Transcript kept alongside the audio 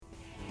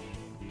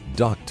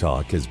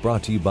DocTalk is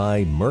brought to you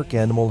by Merck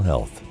Animal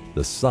Health,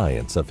 the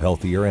science of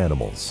healthier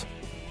animals.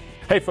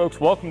 Hey folks,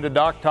 welcome to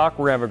DocTalk.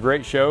 We're going to have a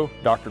great show.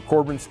 Dr.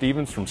 Corbin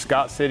Stevens from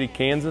Scott City,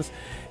 Kansas.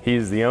 He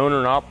is the owner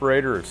and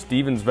operator of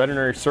Stevens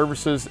Veterinary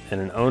Services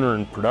and an owner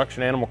in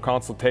Production Animal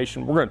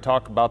Consultation. We're going to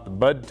talk about the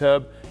bud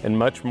tub and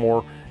much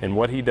more and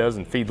what he does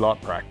in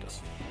feedlot practice.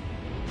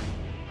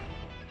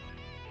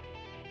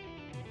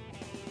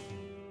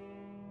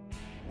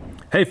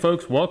 Hey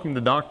folks, welcome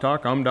to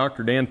DocTalk. I'm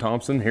Dr. Dan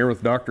Thompson here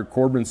with Dr.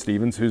 Corbin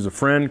Stevens, who's a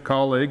friend,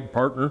 colleague,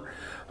 partner,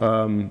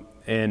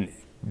 and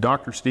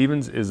Dr.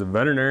 Stevens is a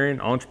veterinarian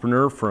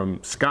entrepreneur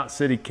from Scott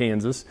City,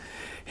 Kansas.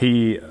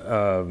 He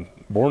born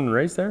and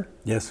raised there?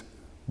 Yes.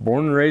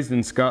 Born and raised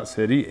in Scott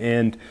City,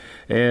 and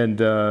went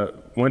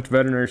to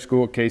veterinary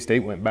school at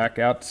K-State, went back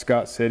out to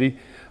Scott City,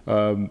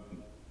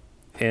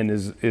 and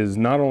is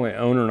not only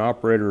owner and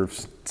operator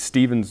of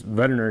Stevens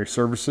Veterinary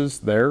Services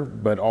there,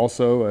 but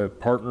also a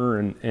partner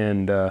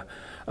and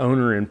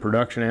owner in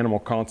Production Animal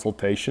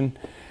Consultation.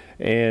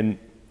 And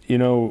you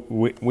know,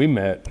 we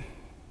met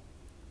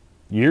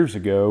years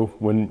ago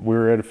when we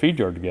were at a feed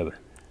yard together.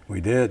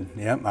 We did,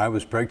 yep. I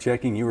was preg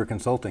checking, you were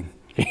consulting.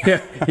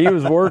 Yeah, he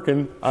was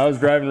working, I was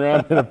driving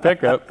around in a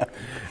pickup.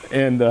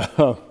 And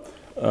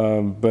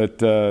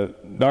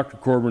Dr.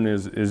 Corbin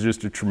is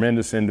just a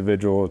tremendous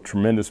individual, a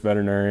tremendous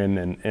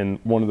veterinarian, and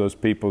one of those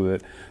people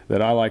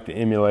that I like to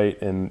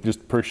emulate and just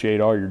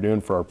appreciate all you're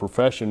doing for our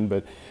profession.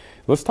 But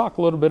let's talk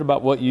a little bit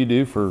about what you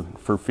do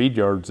for feed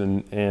yards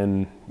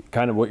and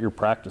kind of what your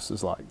practice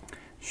is like.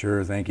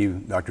 Sure, thank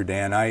you, Dr.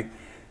 Dan.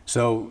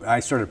 So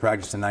I started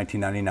practice in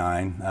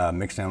 1999,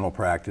 mixed animal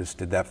practice,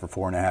 did that for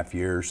 4.5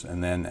 years,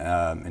 and then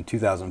in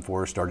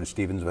 2004 started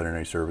Stevens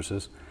Veterinary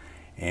Services.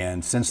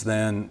 And since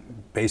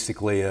then,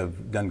 basically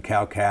I've done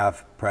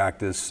cow-calf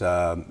practice,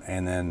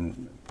 and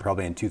then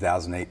probably in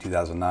 2008,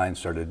 2009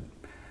 started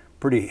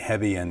pretty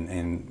heavy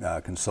in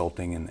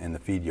consulting in the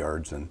feed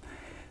yards. And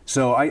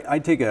so I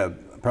take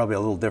probably a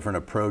little different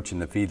approach in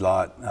the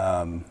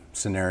feedlot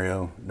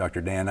scenario,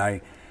 Dr. Dan.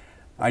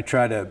 I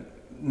try to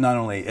not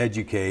only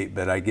educate,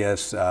 but I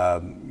guess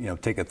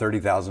take a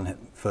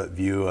 30,000-foot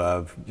view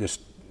of just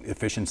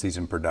efficiencies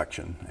in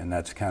production, and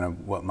that's kind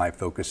of what my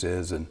focus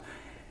is.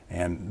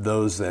 And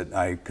those that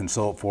I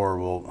consult for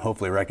will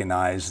hopefully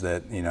recognize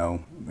that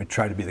I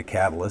try to be the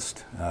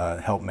catalyst,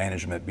 help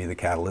management be the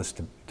catalyst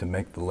to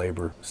make the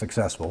labor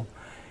successful,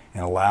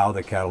 and allow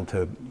the cattle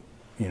to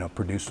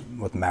produce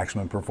with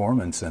maximum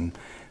performance. And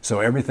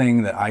so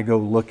everything that I go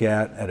look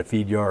at a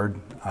feed yard,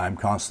 I'm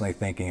constantly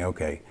thinking,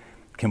 okay,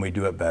 can we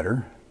do it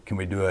better? Can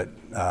we do it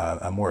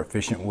a more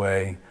efficient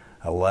way,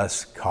 a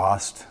less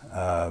cost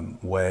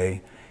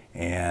way,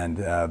 and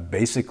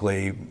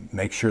basically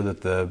make sure that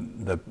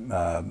the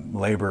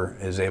labor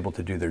is able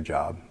to do their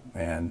job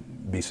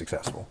and be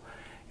successful.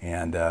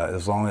 And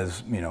as long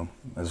as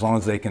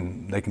they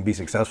can be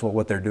successful at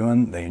what they're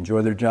doing, they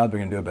enjoy their job, they're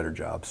going to do a better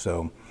job.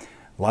 So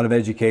a lot of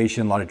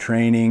education, a lot of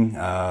training,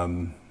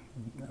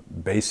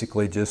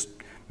 basically just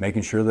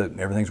making sure that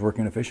everything's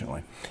working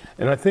efficiently.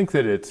 And I think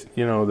that it's,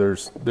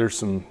 there's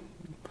some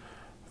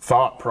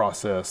thought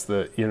process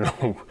that,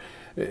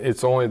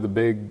 it's only the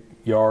big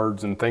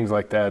yards and things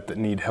like that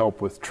need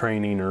help with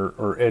training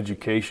or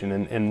education.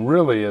 And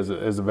really, as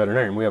a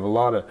veterinarian, we have a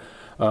lot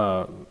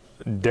of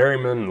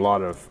dairymen, a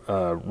lot of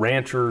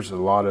ranchers, a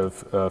lot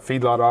of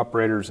feedlot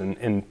operators,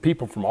 and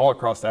people from all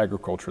across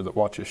agriculture that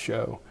watch this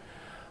show.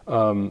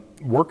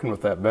 Working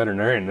with that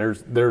veterinarian,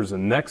 there's a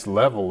next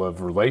level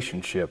of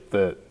relationship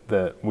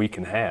that we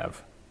can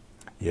have.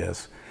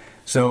 Yes.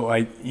 So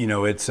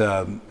it's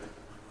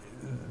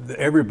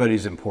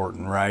everybody's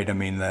important, right? I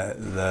mean,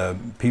 the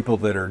people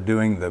that are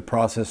doing the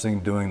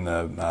processing, doing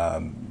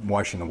the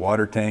washing the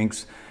water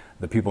tanks,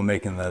 the people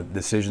making the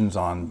decisions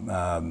on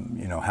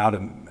how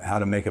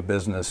to make a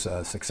business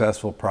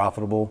successful,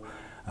 profitable.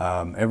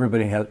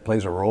 Everybody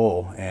plays a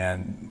role,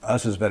 and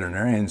us as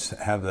veterinarians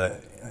have the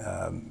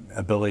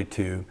ability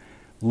to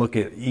look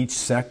at each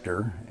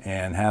sector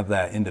and have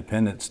that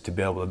independence to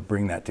be able to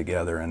bring that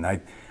together. And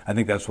I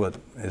think that's what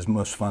is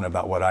most fun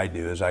about what I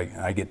do, is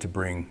I get to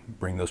bring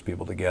those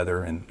people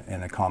together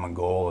in a common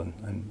goal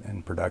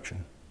and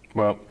production.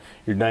 Well,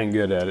 you're dang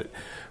good at it.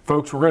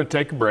 Folks, we're going to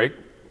take a break.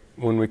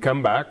 When we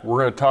come back, we're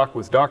going to talk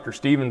with Dr.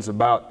 Stevens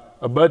about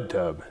a bud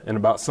tub and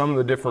about some of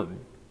the different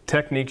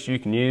techniques you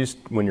can use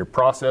when you're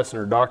processing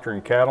or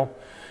doctoring cattle.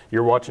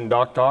 You're watching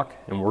DocTalk,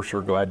 and we're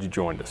sure glad you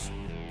joined us.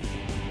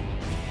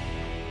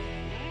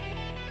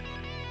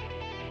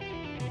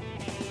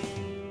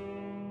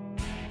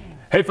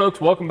 Hey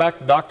folks, welcome back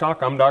to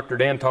DocTalk. I'm Dr.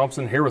 Dan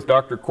Thompson here with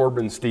Dr.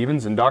 Corbin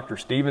Stevens, and Dr.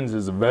 Stevens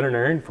is a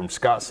veterinarian from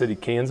Scott City,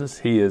 Kansas.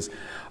 He is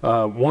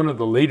one of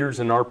the leaders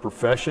in our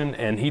profession,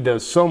 and he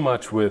does so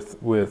much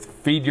with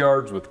feed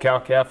yards, with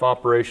cow-calf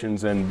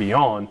operations, and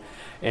beyond.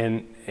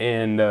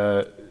 And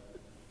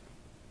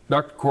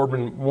Dr.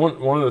 Corbin,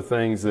 one of the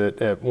things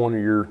that at one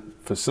of your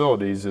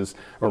facilities is,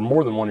 or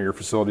more than one of your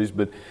facilities,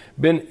 but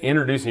been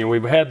introducing,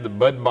 we've had the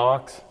bud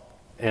box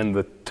and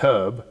the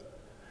tub,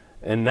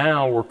 and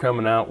now we're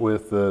coming out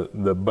with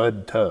the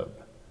bud tub.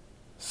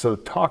 So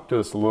talk to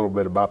us a little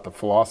bit about the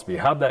philosophy.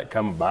 How'd that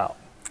come about?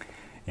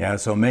 Yeah,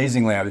 so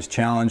amazingly, I was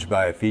challenged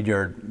by a feed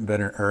yard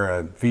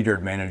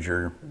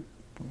manager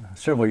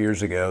several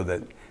years ago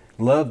that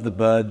loved the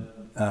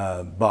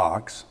bud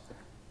box,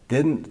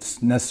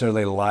 didn't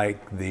necessarily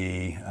like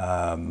the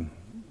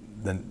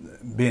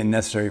being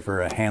necessary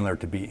for a handler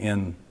to be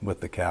in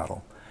with the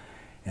cattle.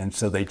 And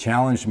so they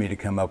challenged me to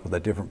come up with a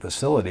different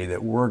facility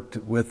that worked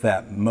with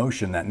that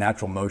motion, that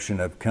natural motion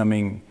of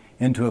coming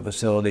into a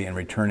facility and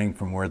returning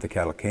from where the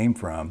cattle came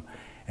from.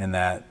 And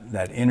that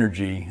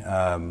energy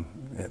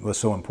it was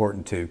so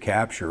important to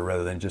capture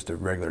rather than just a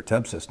regular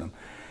tub system.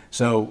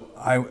 So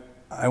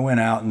I went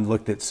out and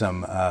looked at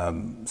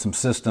some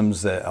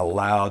systems that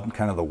allowed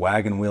kind of the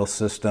wagon wheel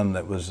system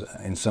that was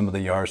in some of the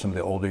yards, some of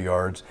the older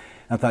yards.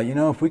 And I thought, you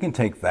know, if we can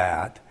take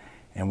that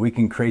and we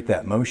can create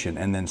that motion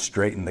and then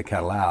straighten the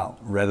cattle out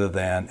rather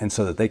than, and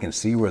so that they can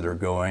see where they're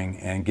going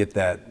and get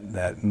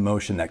that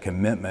motion, that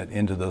commitment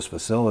into those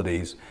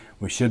facilities,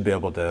 we should be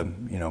able to,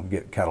 you know,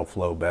 get cattle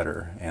flow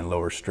better and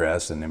lower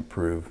stress and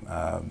improve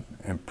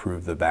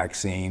the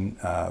vaccine,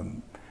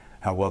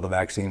 how well the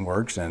vaccine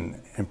works, and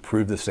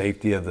improve the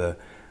safety of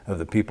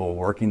the people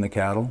working the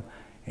cattle.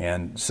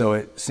 And so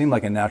it seemed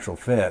like a natural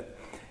fit.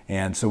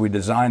 And so we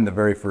designed the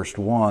very first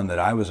one that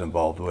I was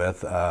involved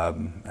with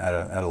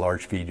at a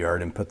large feed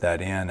yard and put that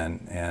in.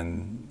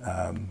 And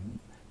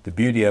the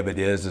beauty of it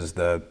is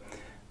the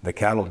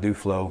cattle do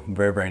flow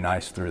very, very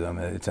nice through them.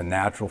 It's a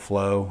natural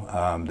flow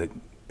that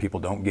people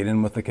don't get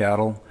in with the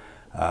cattle.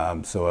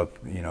 So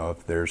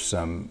if there's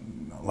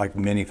some, like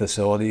many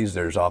facilities,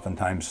 there's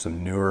oftentimes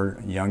some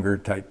newer, younger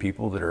type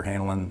people that are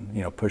handling,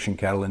 you know, pushing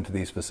cattle into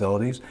these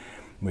facilities.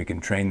 We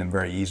can train them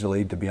very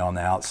easily to be on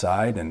the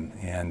outside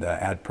and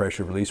add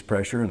pressure, release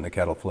pressure, and the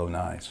cattle flow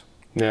nice.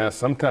 Yeah,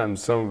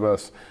 sometimes some of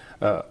us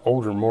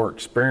older, more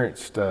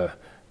experienced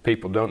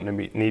people don't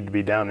need to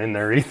be down in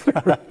there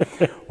either.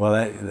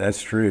 Well,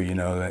 that's true. You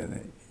know,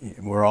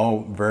 we're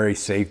all very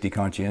safety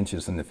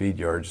conscientious in the feed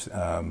yards.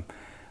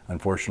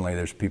 Unfortunately,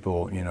 there's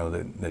people, you know,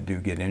 that do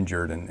get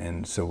injured,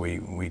 and so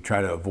we try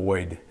to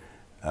avoid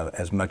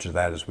as much of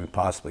that as we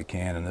possibly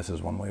can, and this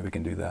is one way we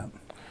can do that.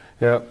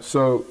 Yeah,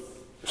 so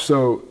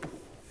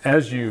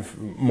as you've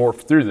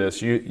morphed through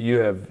this, you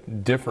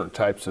have different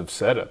types of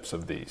setups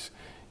of these.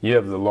 You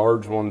have the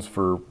large ones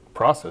for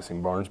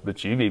processing barns,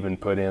 but you've even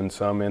put in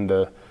some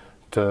into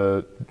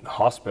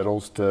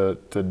hospitals to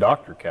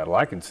doctor cattle.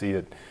 I can see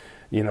it,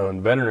 you know,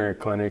 in veterinary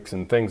clinics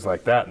and things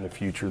like that in the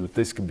future, that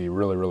this could be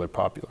really, really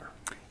popular.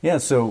 Yeah,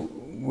 so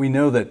we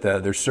know that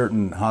there's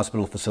certain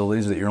hospital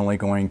facilities that you're only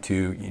going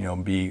to, you know,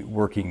 be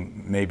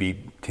working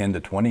maybe 10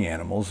 to 20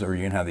 animals, or you're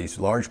going to have these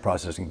large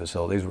processing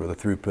facilities where the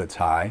throughput's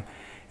high,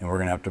 and we're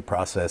going to have to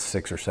process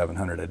 600 or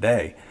 700 a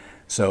day.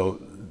 So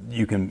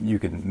you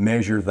can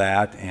measure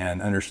that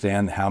and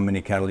understand how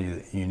many cattle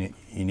you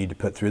need to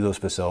put through those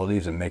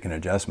facilities and make an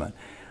adjustment.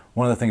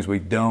 One of the things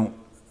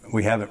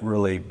we haven't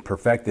really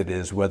perfected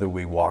is whether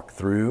we walk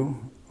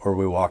through or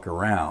we walk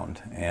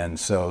around, and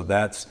so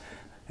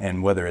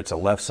and whether it's a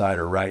left side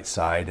or right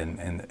side,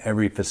 and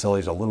every facility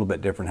is a little bit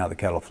different how the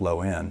cattle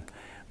flow in.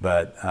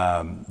 But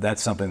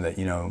that's something that,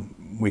 you know,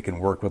 we can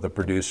work with a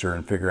producer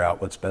and figure out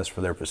what's best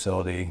for their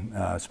facility,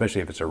 especially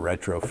if it's a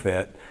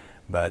retrofit.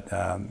 But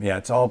yeah,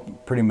 it's all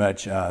pretty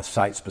much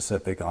site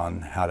specific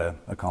on how to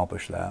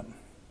accomplish that.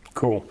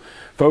 Cool.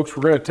 Folks,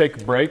 we're going to take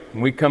a break.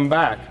 When we come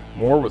back,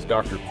 more with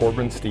Dr.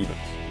 Corbin Stevens.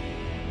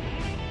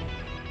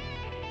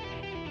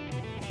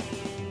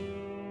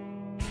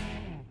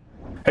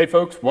 Hey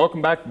folks,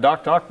 welcome back to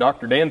DocTalk.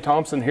 Dr. Dan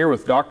Thompson here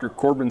with Dr.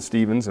 Corbin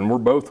Stevens, and we're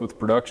both with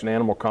Production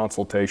Animal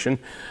Consultation.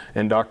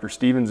 And Dr.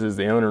 Stevens is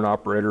the owner and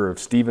operator of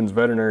Stevens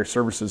Veterinary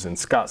Services in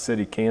Scott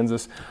City,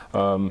 Kansas.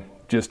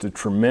 Just a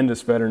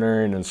tremendous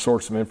veterinarian and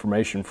source of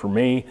information for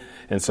me.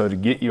 And so to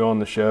get you on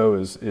the show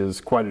is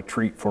quite a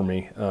treat for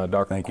me,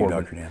 Dr. Thank Corbin.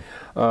 you, Dr.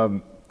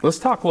 Dan. Let's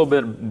talk a little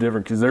bit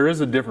different, because there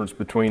is a difference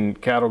between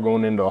cattle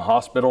going into a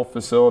hospital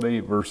facility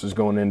versus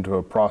going into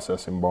a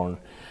processing barn.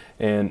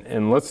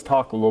 And let's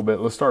talk a little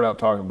bit, let's start out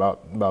talking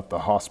about the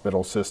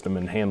hospital system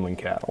and handling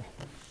cattle.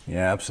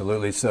 Yeah,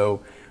 absolutely.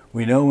 So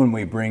we know when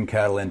we bring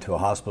cattle into a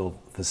hospital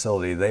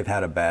facility, they've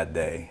had a bad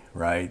day,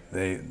 right?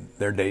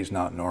 Their day's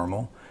not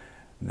normal.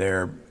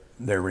 They're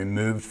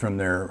removed from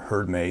their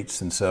herd mates,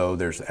 and so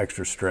there's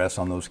extra stress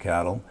on those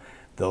cattle.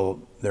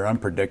 They're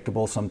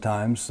unpredictable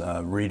sometimes.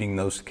 Reading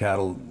those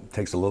cattle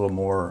takes a little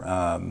more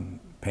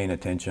paying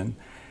attention.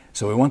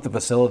 So we want the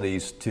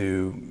facilities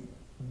to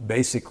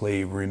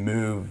basically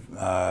remove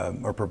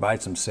or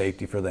provide some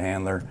safety for the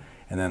handler,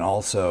 and then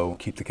also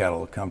keep the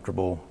cattle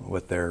comfortable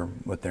with their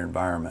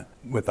environment.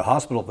 With the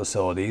hospital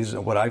facilities,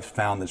 what I've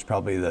found that's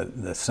probably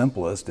the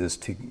simplest is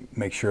to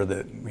make sure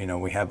that, you know,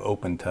 we have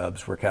open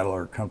tubs where cattle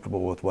are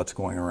comfortable with what's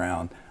going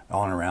on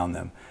around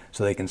them,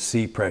 so they can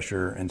see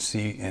pressure and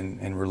see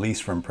and release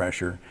from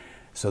pressure,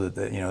 so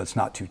that it's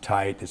not too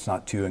tight, it's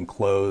not too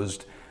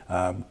enclosed.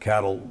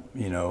 Cattle,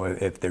 you know,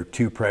 if they're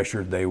too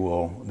pressured, they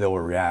will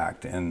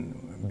react,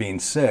 and being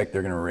sick,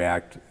 they're going to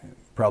react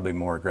probably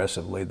more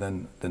aggressively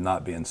than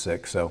not being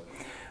sick. So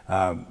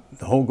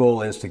The whole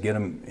goal is to get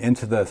them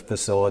into the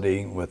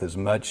facility with as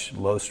much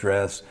low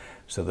stress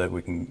so that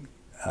we can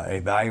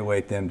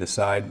evaluate them,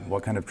 decide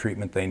what kind of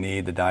treatment they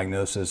need, the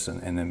diagnosis,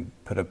 and then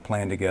put a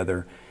plan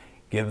together,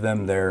 give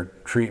them their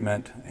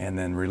treatment, and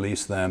then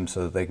release them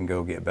so that they can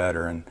go get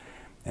better.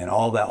 And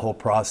all that whole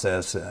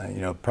process,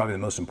 probably the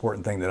most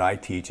important thing that I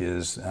teach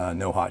is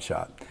no hot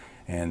shot.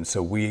 And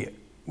so we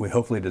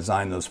hopefully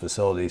design those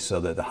facilities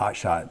so that the hot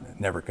shot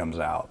never comes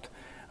out.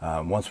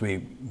 Once we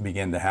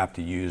begin to have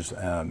to use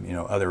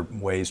other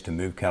ways to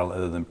move cattle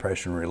other than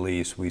pressure and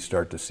release, we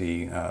start to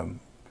see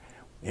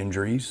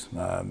injuries,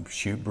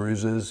 shoot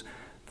bruises,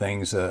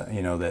 things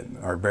that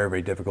are very,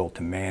 very difficult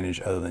to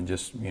manage other than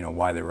just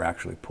why they were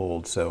actually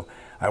pulled. So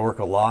I work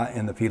a lot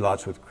in the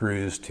feedlots with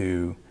crews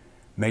to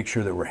make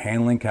sure that we're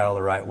handling cattle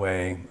the right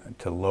way,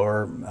 to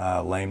lower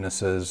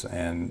lamenesses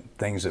and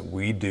things that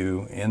we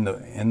do in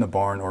the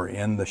barn or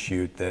in the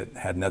chute that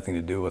had nothing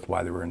to do with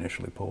why they were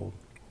initially pulled.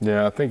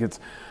 Yeah, I think it's,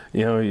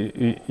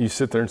 you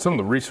sit there and some of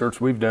the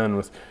research we've done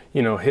with,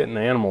 hitting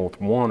the animal with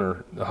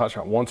the hot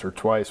shot once or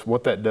twice,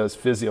 what that does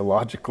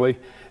physiologically,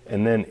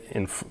 and then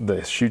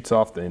that shoots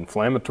off the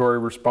inflammatory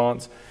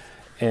response,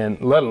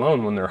 and let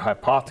alone when they're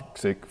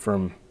hypoxic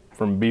from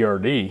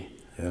BRD.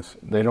 Yes.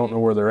 They don't know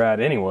where they're at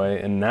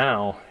anyway, and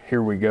now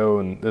here we go,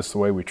 and this is the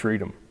way we treat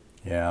them.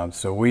 Yeah,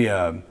 so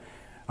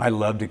I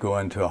love to go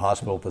into a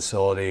hospital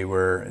facility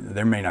where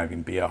there may not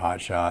even be a hot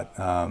shot.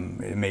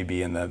 It may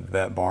be in the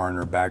vet barn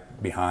or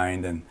back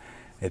behind, and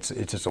it's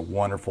just a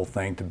wonderful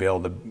thing to be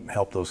able to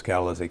help those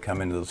cattle as they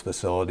come into those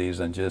facilities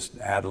and just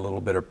add a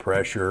little bit of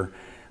pressure,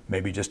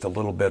 maybe just a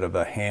little bit of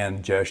a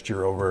hand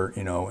gesture over,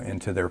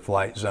 into their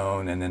flight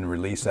zone, and then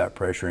release that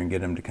pressure and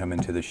get them to come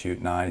into the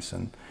chute nice.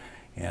 And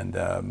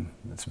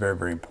it's very,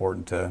 very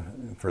important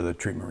for the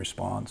treatment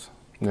response.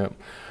 Yeah.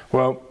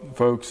 Well,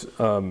 folks,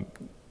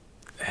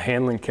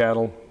 handling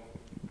cattle,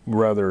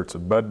 whether it's a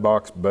bud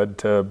box, bud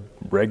tub,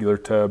 regular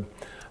tub,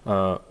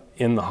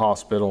 in the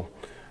hospital,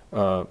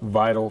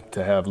 vital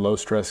to have low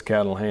stress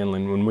cattle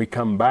handling. When we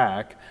come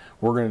back,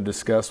 we're going to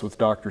discuss with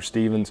Dr.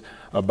 Stevens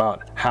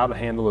about how to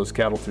handle those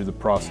cattle through the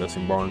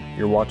processing barn.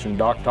 You're watching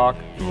DocTalk,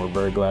 and we're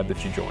very glad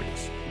that you joined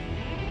us.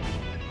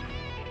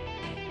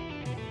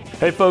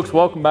 Hey folks,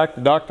 welcome back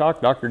to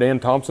DocTalk. Dr. Dan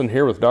Thompson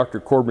here with Dr.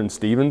 Corbin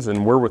Stevens,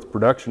 and we're with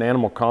Production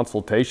Animal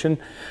Consultation.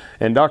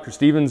 And Dr.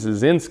 Stevens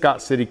is in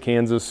Scott City,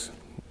 Kansas,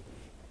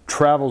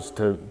 travels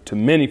to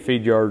many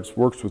feed yards,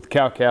 works with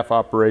cow-calf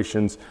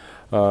operations,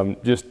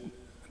 just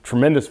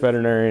tremendous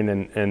veterinarian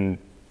and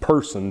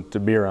person to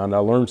be around. I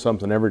learn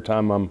something every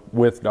time I'm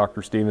with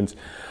Dr. Stevens.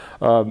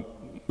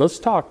 Let's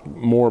talk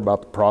more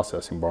about the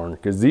processing barn,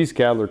 because these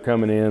cattle are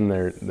coming in,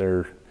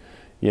 they're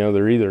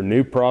either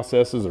new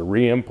processes or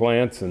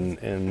re-implants,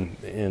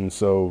 and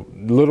so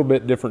a little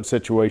bit different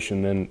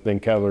situation than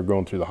cattle are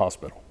going through the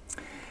hospital.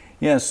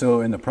 Yeah, so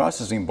in the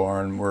processing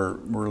barn,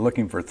 we're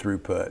looking for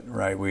throughput,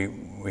 right?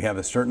 We have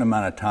a certain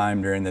amount of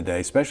time during the day,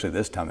 especially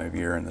this time of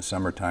year in the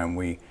summertime.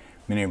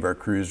 Many of our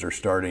crews are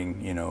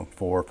starting,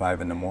 4 or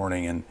 5 in the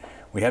morning, and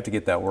we have to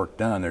get that work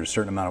done. There's a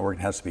certain amount of work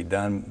that has to be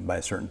done by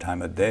a certain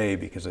time of day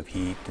because of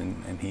heat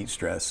and heat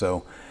stress.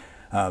 So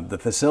the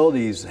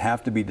facilities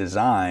have to be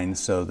designed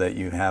so that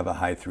you have a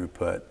high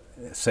throughput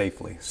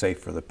safely, safe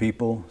for the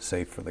people,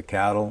 safe for the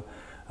cattle,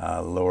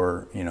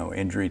 lower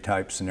injury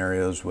type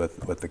scenarios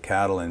with the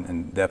cattle,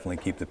 and definitely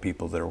keep the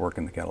people that are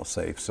working the cattle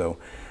safe. So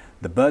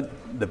the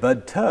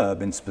bud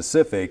tub in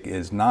specific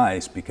is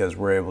nice because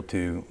we're able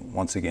to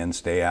once again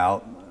stay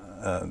out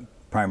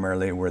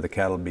primarily where the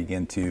cattle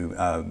begin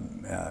to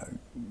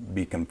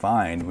be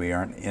confined. We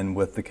aren't in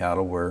with the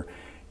cattle where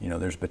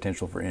there's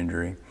potential for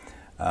injury.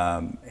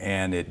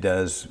 And it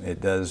does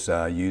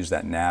use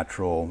that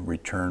natural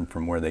return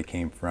from where they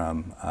came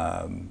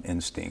from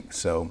instinct.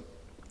 So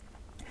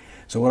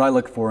what I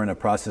look for in a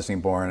processing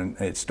barn,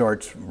 it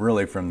starts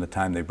really from the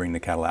time they bring the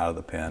cattle out of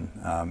the pen.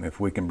 If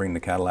we can bring the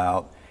cattle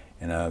out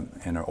in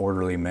an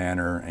orderly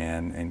manner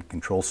and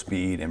control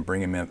speed and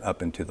bring them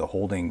up into the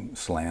holding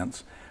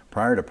slants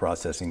prior to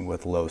processing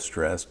with low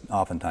stress,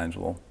 oftentimes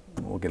we'll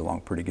get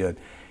along pretty good.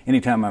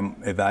 Anytime I'm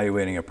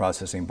evaluating a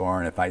processing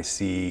barn, if I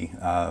see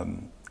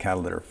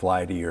cattle that are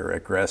flighty or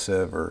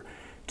aggressive or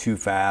too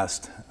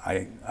fast,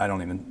 I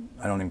don't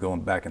even go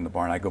back in the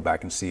barn. I go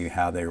back and see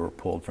how they were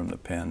pulled from the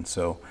pen.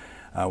 So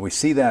we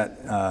see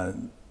that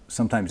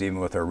sometimes even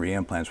with our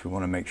re-implants. We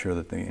want to make sure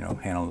that they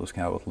handle those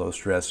cattle with low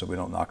stress so we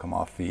don't knock them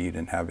off feed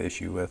and have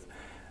issue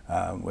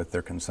with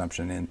their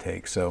consumption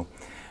intake. So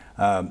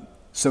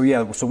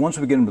once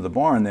we get them to the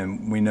barn,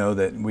 then we know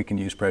that we can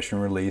use pressure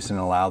and release and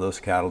allow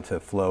those cattle to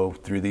flow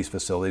through these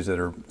facilities that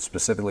are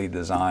specifically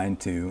designed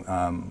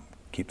to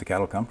keep the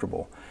cattle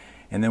comfortable.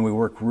 And then we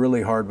work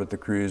really hard with the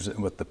crews,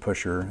 with the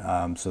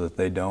pusher, so that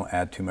they don't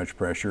add too much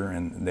pressure,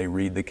 and they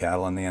read the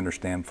cattle and they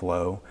understand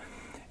flow.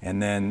 And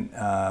then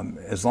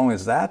as long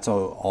as that's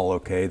all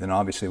okay, then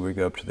obviously we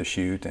go up to the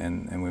chute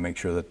and we make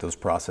sure that those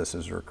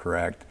processes are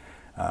correct.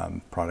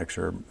 Products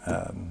are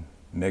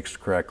mixed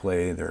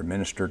correctly, they're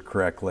administered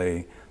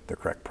correctly, the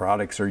correct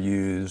products are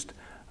used.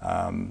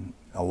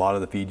 a lot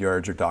of the feed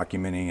yards are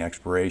documenting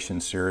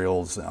expiration,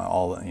 serials,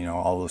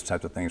 all those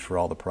types of things for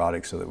all the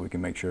products, so that we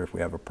can make sure if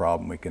we have a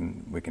problem, we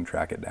can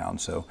track it down.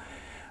 So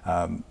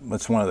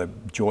that's one of the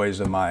joys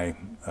of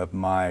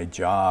my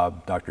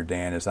job, Dr.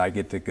 Dan, is I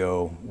get to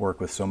go work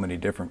with so many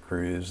different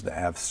crews that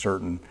have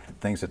certain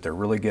things that they're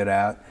really good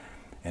at,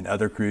 and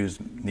other crews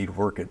need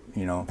work at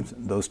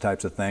those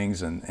types of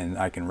things, and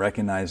I can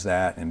recognize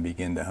that and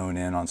begin to hone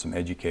in on some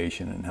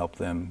education and help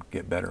them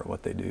get better at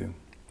what they do.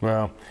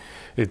 Well,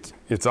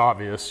 it's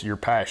obvious your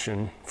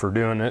passion for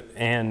doing it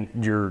and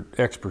your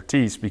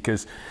expertise,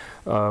 because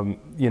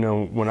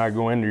when I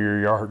go into your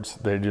yards,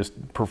 they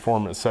just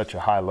perform at such a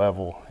high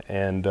level,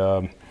 and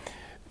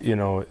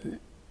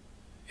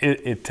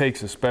it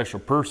takes a special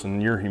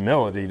person, your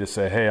humility, to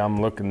say, hey,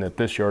 I'm looking at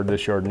this yard, and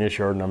this yard,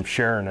 and I'm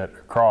sharing it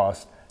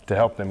across to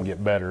help them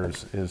get better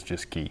is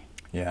just key.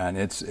 Yeah, and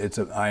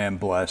I am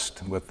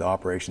blessed with the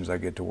operations I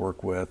get to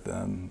work with.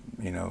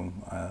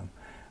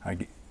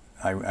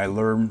 I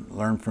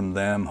learn from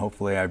them.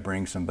 Hopefully I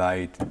bring some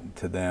value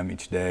to them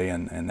each day,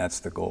 and that's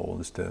the goal,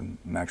 is to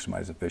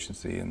maximize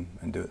efficiency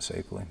and do it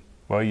safely.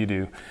 Well, you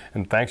do.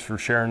 And thanks for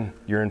sharing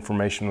your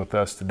information with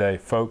us today.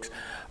 Folks,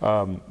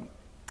 low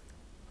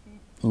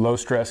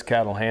stress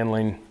cattle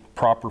handling,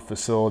 proper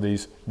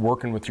facilities,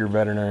 working with your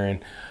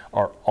veterinarian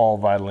are all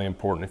vitally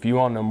important. If you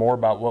want to know more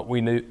about what we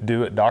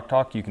do at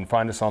DocTalk, you can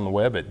find us on the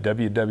web at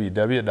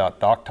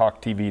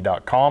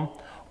www.doctalktv.com.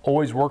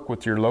 Always work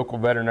with your local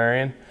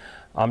veterinarian.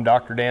 I'm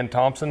Dr. Dan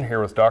Thompson,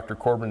 here with Dr.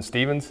 Corbin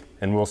Stevens,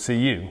 and we'll see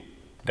you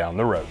down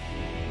the road.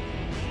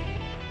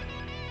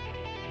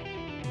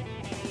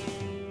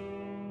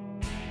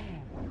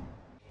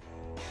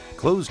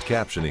 Closed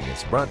captioning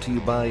is brought to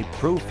you by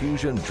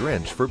Profusion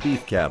Drench for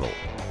beef cattle,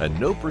 a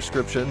no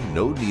prescription,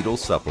 no needle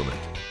supplement.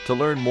 To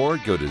learn more,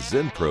 go to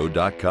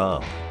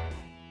zenpro.com.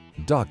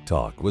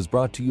 DocTalk was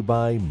brought to you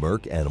by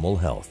Merck Animal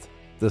Health,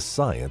 the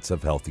science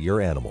of healthier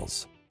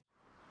animals.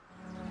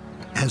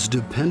 As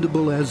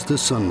dependable as the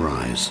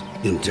sunrise,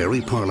 in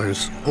dairy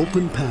parlors,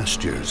 open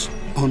pastures,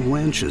 on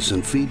ranches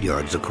and feed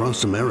yards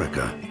across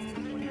America,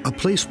 a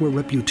place where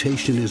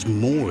reputation is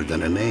more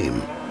than a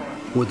name,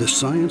 where the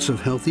science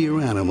of healthier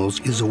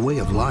animals is a way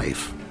of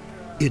life.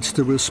 It's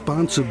the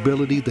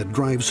responsibility that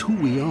drives who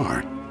we are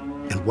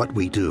and what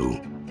we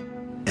do.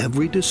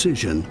 Every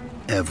decision,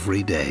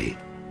 every day.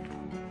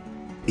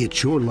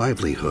 It's your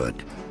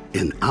livelihood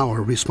and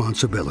our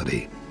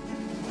responsibility.